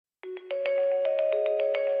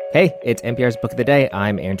Hey, it's NPR's Book of the Day.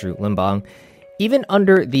 I'm Andrew Limbong. Even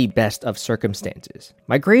under the best of circumstances,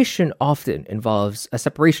 migration often involves a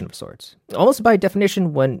separation of sorts. Almost by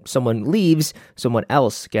definition, when someone leaves, someone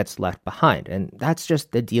else gets left behind, and that's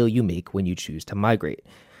just the deal you make when you choose to migrate.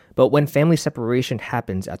 But when family separation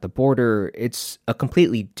happens at the border, it's a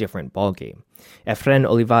completely different ballgame. Efrén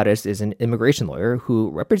Olivares is an immigration lawyer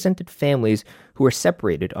who represented families who were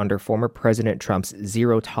separated under former President Trump's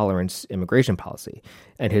zero-tolerance immigration policy.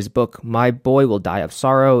 And his book, My Boy Will Die of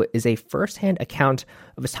Sorrow, is a first-hand account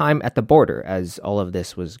of his time at the border as all of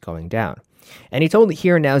this was going down. And he told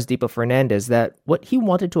Here and Now's Deepa Fernandez that what he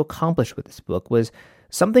wanted to accomplish with this book was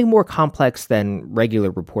something more complex than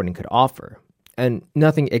regular reporting could offer. And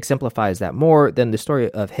nothing exemplifies that more than the story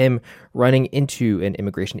of him running into an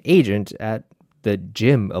immigration agent at the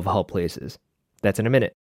gym of all places. That's in a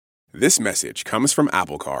minute. This message comes from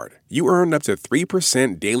Apple Card. You earn up to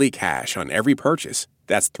 3% daily cash on every purchase.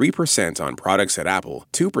 That's 3% on products at Apple,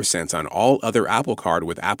 2% on all other Apple Card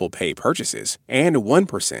with Apple Pay purchases, and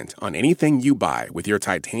 1% on anything you buy with your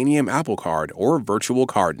titanium Apple Card or virtual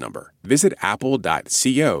card number. Visit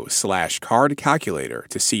apple.co/card calculator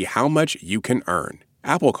to see how much you can earn.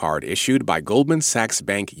 Apple Card issued by Goldman Sachs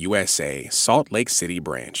Bank USA, Salt Lake City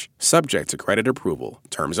branch. Subject to credit approval.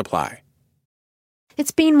 Terms apply. It's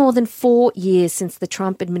been more than 4 years since the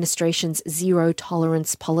Trump administration's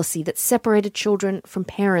zero-tolerance policy that separated children from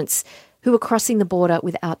parents who were crossing the border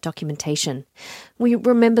without documentation. We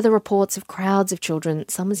remember the reports of crowds of children,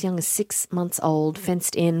 some as young as 6 months old,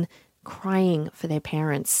 fenced in, crying for their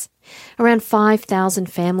parents. Around 5,000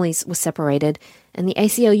 families were separated, and the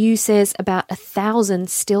ACLU says about 1,000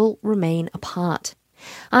 still remain apart.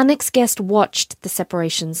 Our next guest watched the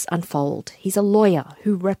separations unfold. He's a lawyer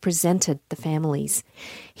who represented the families.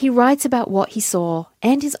 He writes about what he saw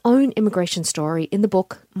and his own immigration story in the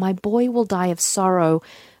book My Boy Will Die of Sorrow,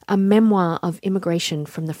 a memoir of immigration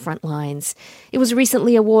from the front lines. It was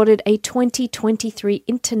recently awarded a 2023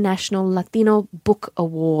 International Latino Book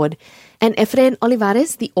Award. And Efrén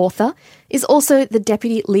Olivares, the author, is also the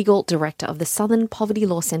Deputy Legal Director of the Southern Poverty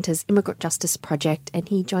Law Center's Immigrant Justice Project, and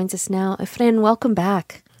he joins us now. Efrén, welcome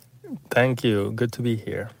back. Thank you. Good to be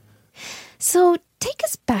here. So take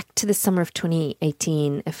us back to the summer of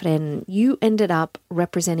 2018, Efrén. You ended up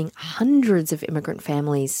representing hundreds of immigrant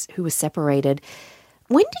families who were separated.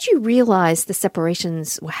 When did you realize the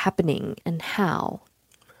separations were happening and how?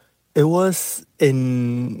 It was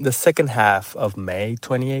in the second half of May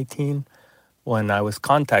 2018 when I was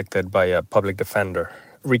contacted by a public defender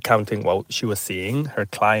recounting what she was seeing. Her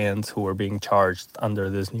clients who were being charged under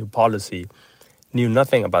this new policy knew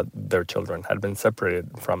nothing about their children, had been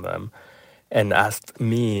separated from them, and asked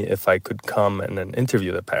me if I could come and then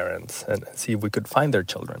interview the parents and see if we could find their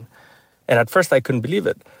children. And at first I couldn't believe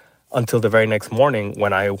it. Until the very next morning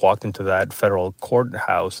when I walked into that federal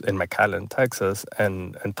courthouse in McAllen, Texas,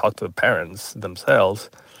 and talked to the parents themselves.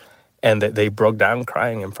 And they broke down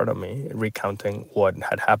crying in front of me, recounting what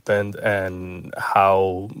had happened and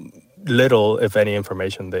how little, if any,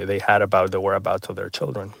 information they had about the whereabouts of their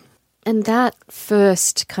children. And that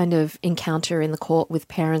first kind of encounter in the court with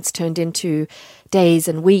parents turned into days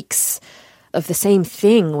and weeks of the same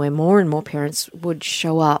thing where more and more parents would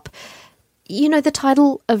show up. You know, the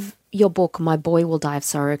title of your book, My Boy Will Die of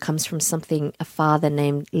Sorrow, comes from something a father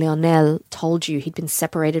named Leonel told you. He'd been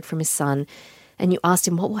separated from his son, and you asked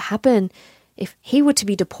him what will happen if he were to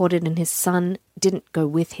be deported and his son didn't go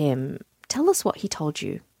with him. Tell us what he told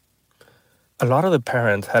you. A lot of the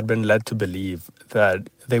parents had been led to believe that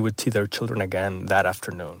they would see their children again that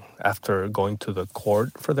afternoon after going to the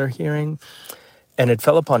court for their hearing. And it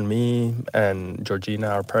fell upon me and Georgina,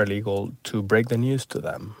 our paralegal, to break the news to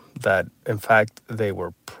them that, in fact, they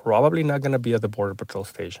were probably not going to be at the Border Patrol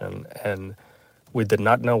station, and we did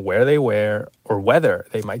not know where they were or whether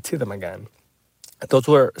they might see them again. Those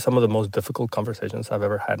were some of the most difficult conversations I've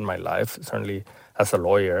ever had in my life, certainly as a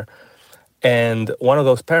lawyer. And one of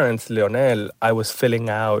those parents, Leonel, I was filling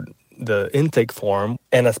out the intake form,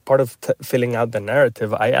 and as part of filling out the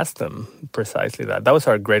narrative, I asked them precisely that. That was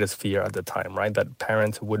our greatest fear at the time, right? That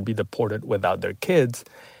parents would be deported without their kids,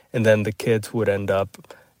 and then the kids would end up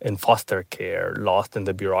in foster care, lost in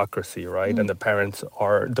the bureaucracy, right? And the parents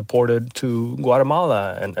are deported to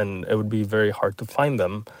Guatemala, and it would be very hard to find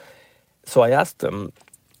them. So I asked them,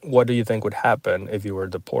 what do you think would happen if you were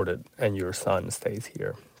deported and your son stays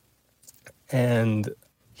here? And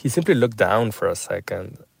he simply looked down for a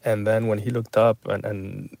second. And then when he looked up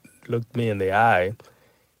and looked me in the eye,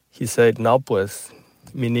 he said, no, pues,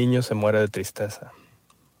 mi niño se muere de tristeza.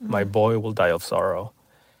 My boy will die of sorrow.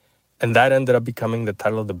 And that ended up becoming the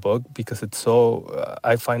title of the book because it's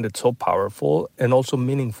I find it so powerful and also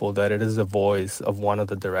meaningful that it is the voice of one of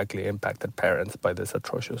the directly impacted parents by this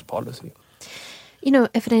atrocious policy. You know,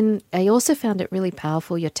 Efrén, I also found it really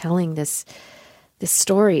powerful. You're telling this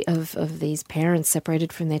story of these parents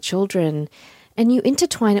separated from their children, and you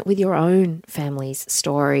intertwine it with your own family's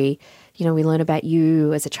story. You know, we learn about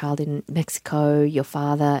you as a child in Mexico. Your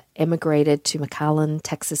father emigrated to McAllen,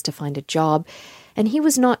 Texas to find a job, and he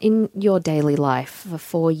was not in your daily life for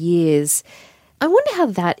 4 years. I wonder how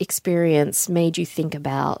that experience made you think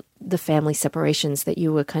about the family separations that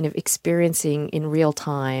you were kind of experiencing in real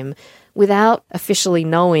time without officially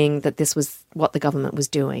knowing that this was what the government was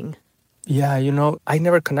doing. Yeah, I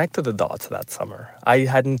never connected the dots that summer. I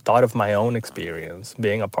hadn't thought of my own experience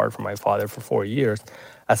being apart from my father for 4 years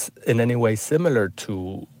as in any way similar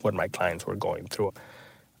to what my clients were going through.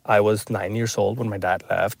 I was 9 years old when my dad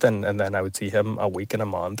left, and then I would see him a week in a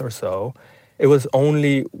month or so. It was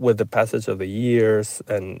only with the passage of the years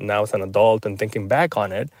and now as an adult and thinking back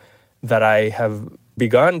on it that I have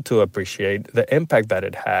begun to appreciate the impact that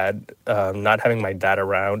it had, not having my dad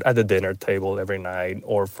around at the dinner table every night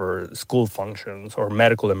or for school functions or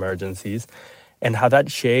medical emergencies, and how that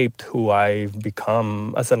shaped who I've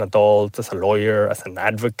become as an adult, as a lawyer, as an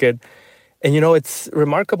advocate. And, it's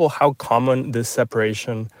remarkable how common this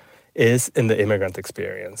separation is in the immigrant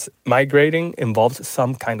experience. Migrating involves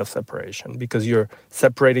some kind of separation because you're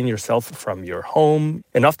separating yourself from your home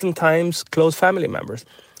and oftentimes close family members.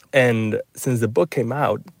 And since the book came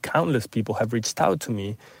out, countless people have reached out to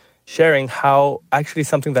me sharing how actually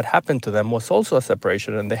something that happened to them was also a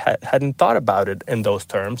separation and they hadn't thought about it in those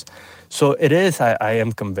terms. So it is, I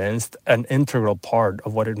am convinced, an integral part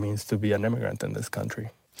of what it means to be an immigrant in this country.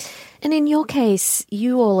 And in your case,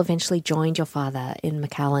 you all eventually joined your father in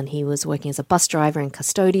McAllen. He was working as a bus driver and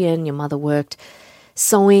custodian. Your mother worked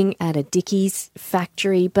sewing at a Dickies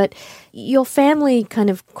factory. But your family kind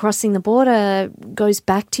of crossing the border goes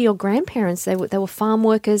back to your grandparents. They were farm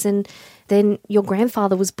workers, and then your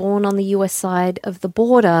grandfather was born on the US side of the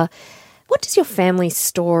border. What does your family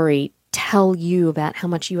story tell you about how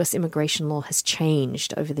much US immigration law has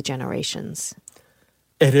changed over the generations?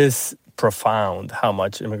 It is profound how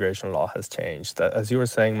much immigration law has changed. As you were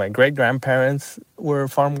saying, my great-grandparents were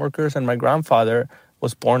farm workers and my grandfather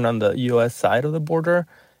was born on the U.S. side of the border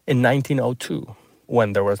in 1902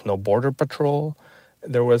 when there was no border patrol.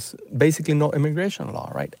 There was basically no immigration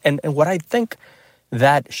law, right? And what I think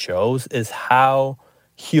that shows is how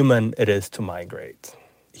human it is to migrate.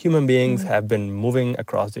 Human beings have been moving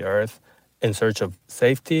across the earth in search of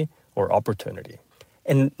safety or opportunity.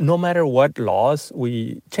 And no matter what laws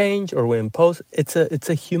we change or we impose, it's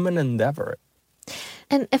a human endeavor.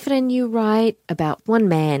 And Efrén, you write about one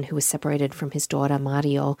man who was separated from his daughter,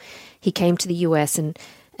 Mario. He came to the US and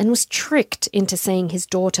was tricked into saying his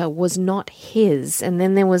daughter was not his. And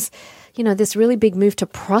then there was, this really big move to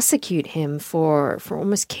prosecute him for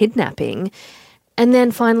almost kidnapping. And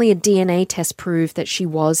then finally a DNA test proved that she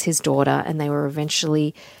was his daughter and they were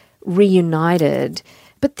eventually reunited.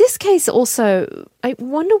 But this case also, I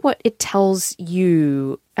wonder what it tells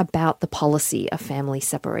you about the policy of family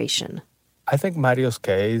separation. I think Mario's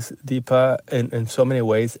case, Deepa, in so many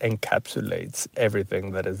ways encapsulates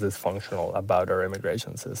everything that is dysfunctional about our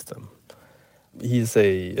immigration system. He's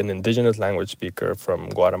an indigenous language speaker from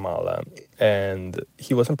Guatemala, and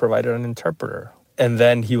he wasn't provided an interpreter. And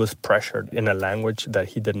then he was pressured in a language that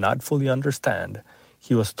he did not fully understand.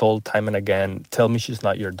 He was told time and again, tell me she's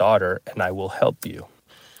not your daughter and I will help you.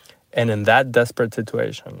 And in that desperate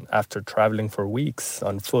situation, after traveling for weeks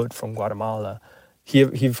on foot from Guatemala,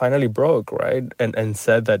 he finally broke, right? And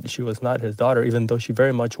said that she was not his daughter, even though she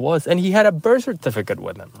very much was. And he had a birth certificate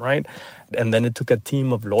with him, right? And then it took a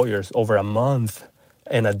team of lawyers over a month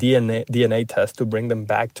and a DNA test to bring them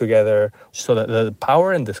back together, so that the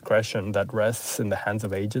power and discretion that rests in the hands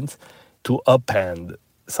of agents to upend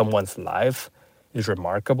someone's life is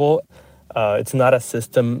remarkable. It's not a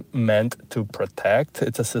system meant to protect,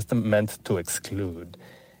 it's a system meant to exclude.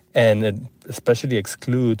 And it especially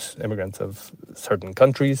excludes immigrants of certain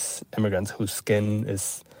countries, immigrants whose skin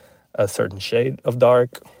is a certain shade of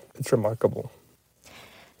dark. It's remarkable.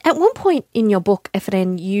 At one point in your book,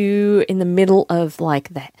 Efrén, you, in the middle of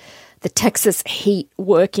the Texas heat,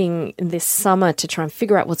 working this summer to try and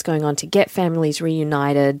figure out what's going on to get families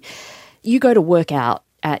reunited, you go to work out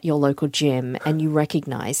at your local gym and you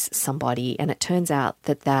recognize somebody, and it turns out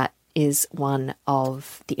that is one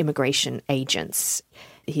of the immigration agents.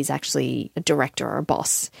 He's actually a director or a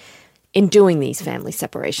boss in doing these family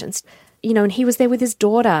separations. And he was there with his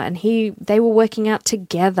daughter and they were working out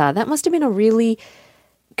together. That must have been a really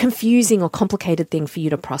confusing or complicated thing for you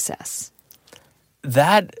to process?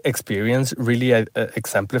 That experience really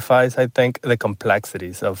exemplifies, I think, the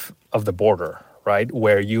complexities of the border, right?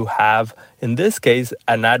 Where you have, in this case,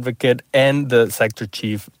 an advocate and the sector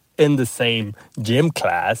chief in the same gym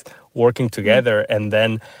class working together, and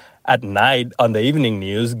then at night on the evening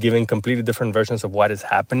news giving completely different versions of what is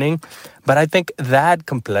happening. But I think that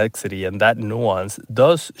complexity and that nuance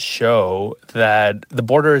does show that the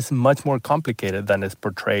border is much more complicated than is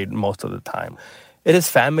portrayed most of the time. It is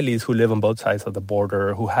families who live on both sides of the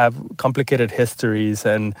border, who have complicated histories.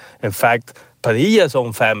 And in fact, Padilla's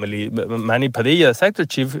own family, Manny Padilla, sector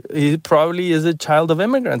chief, he probably is a child of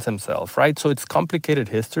immigrants himself, right? So it's complicated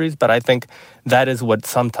histories, but I think that is what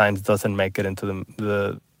sometimes doesn't make it into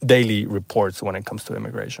the daily reports when it comes to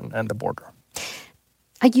immigration and the border.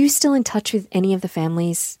 Are you still in touch with any of the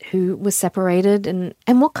families who were separated? And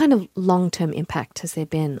what kind of long-term impact has there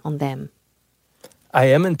been on them? I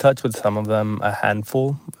am in touch with some of them, a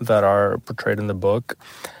handful that are portrayed in the book.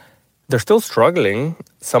 They're still struggling.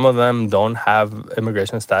 Some of them don't have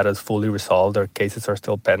immigration status fully resolved. Their cases are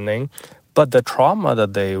still pending. But the trauma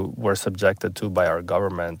that they were subjected to by our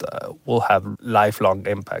government will have lifelong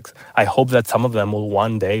impacts. I hope that some of them will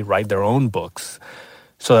one day write their own books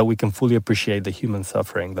so that we can fully appreciate the human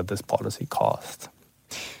suffering that this policy caused.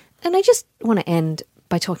 And I just want to end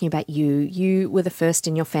by talking about you. You were the first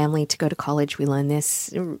in your family to go to college. We learned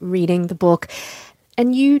this reading the book.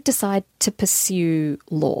 And you decide to pursue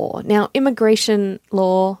law. Now, immigration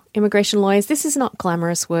lawyers, this is not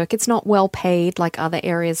glamorous work. It's not well paid like other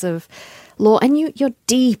areas of law. And you're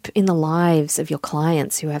deep in the lives of your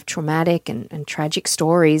clients who have traumatic and tragic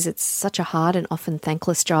stories. It's such a hard and often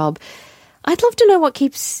thankless job. I'd love to know what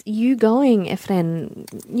keeps you going, Efrén.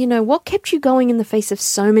 You know, what kept you going in the face of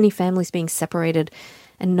so many families being separated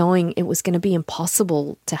and knowing it was going to be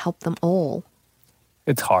impossible to help them all?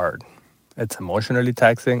 It's hard. It's emotionally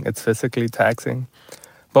taxing. It's physically taxing.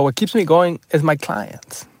 But what keeps me going is my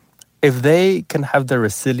clients. If they can have the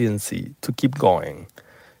resiliency to keep going,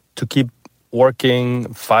 to keep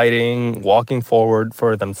working, fighting, walking forward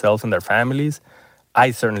for themselves and their families,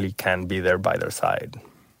 I certainly can be there by their side.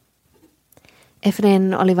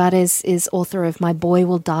 Efrén Olivares is author of My Boy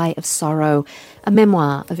Will Die of Sorrow, a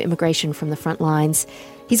memoir of immigration from the front lines.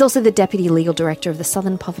 He's also the Deputy Legal Director of the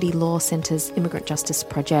Southern Poverty Law Centre's Immigrant Justice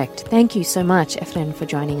Project. Thank you so much, Efrén, for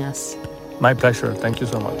joining us. My pleasure. Thank you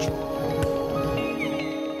so much.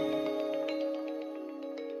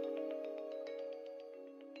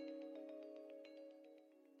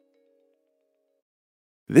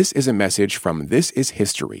 This is a message from This is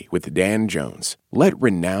History with Dan Jones. Let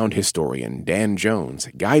renowned historian Dan Jones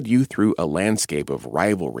guide you through a landscape of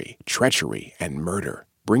rivalry, treachery, and murder,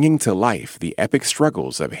 bringing to life the epic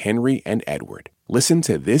struggles of Henry and Edward. Listen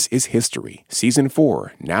to This is History, Season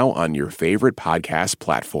 4, now on your favorite podcast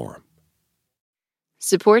platform.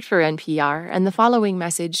 Support for NPR and the following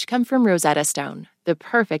message come from Rosetta Stone, the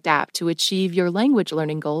perfect app to achieve your language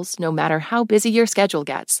learning goals no matter how busy your schedule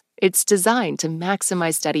gets. It's designed to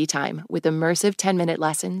maximize study time with immersive 10-minute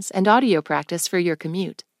lessons and audio practice for your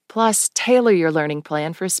commute. Plus, tailor your learning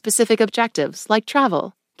plan for specific objectives like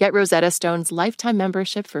travel. Get Rosetta Stone's lifetime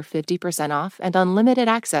membership for 50% off and unlimited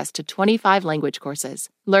access to 25 language courses.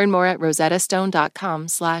 Learn more at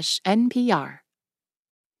rosettastone.com/NPR.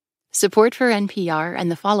 Support for NPR and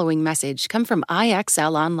the following message come from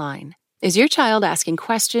IXL Online. Is your child asking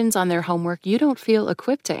questions on their homework you don't feel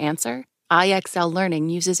equipped to answer? IXL Learning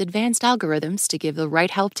uses advanced algorithms to give the right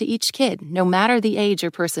help to each kid, no matter the age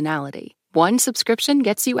or personality. One subscription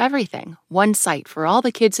gets you everything. One site for all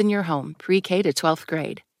the kids in your home, pre-K to 12th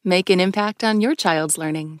grade. Make an impact on your child's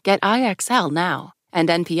learning. Get IXL now. And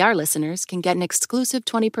NPR listeners can get an exclusive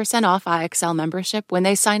 20% off IXL membership when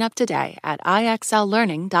they sign up today at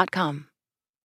IXLlearning.com.